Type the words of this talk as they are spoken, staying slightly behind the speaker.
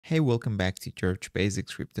Hey, welcome back to George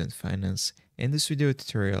Basics Crypto and Finance. In this video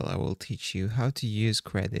tutorial, I will teach you how to use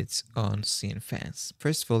credits on CNFans.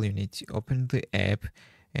 First of all, you need to open the app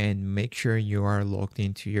and make sure you are logged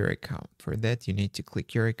into your account. For that, you need to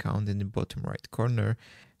click your account in the bottom right corner.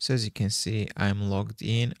 So as you can see, I'm logged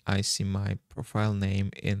in. I see my profile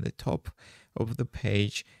name in the top of the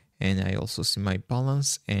page, and I also see my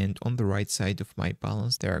balance, and on the right side of my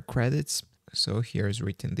balance there are credits. So here is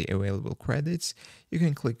written the available credits. You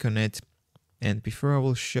can click on it, and before I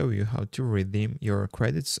will show you how to redeem your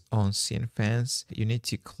credits on CNFans, you need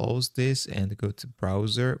to close this and go to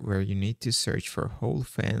browser, where you need to search for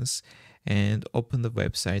CNFans and open the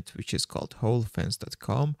website, which is called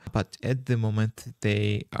CNFans.com. But at the moment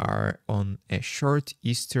they are on a short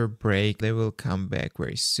Easter break. They will come back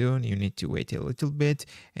very soon. You need to wait a little bit,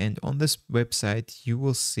 and on this website you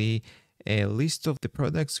will see a list of the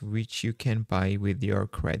products which you can buy with your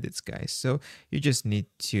credits, guys. So you just need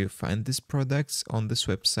to find these products on this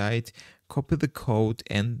website, copy the code,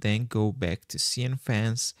 and then go back to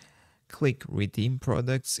CNFans, click redeem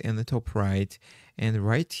products in the top right, and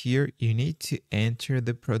right here you need to enter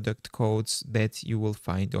the product codes that you will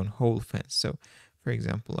find on CNFans. So for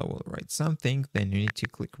example, I will write something, then you need to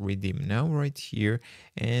click redeem now right here,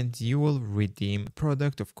 and you will redeem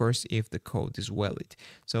product, of course, if the code is valid.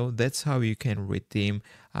 So that's how you can redeem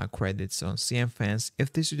credits on CNFans.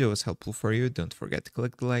 If this video was helpful for you, don't forget to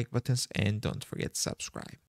click the like buttons and don't forget to subscribe.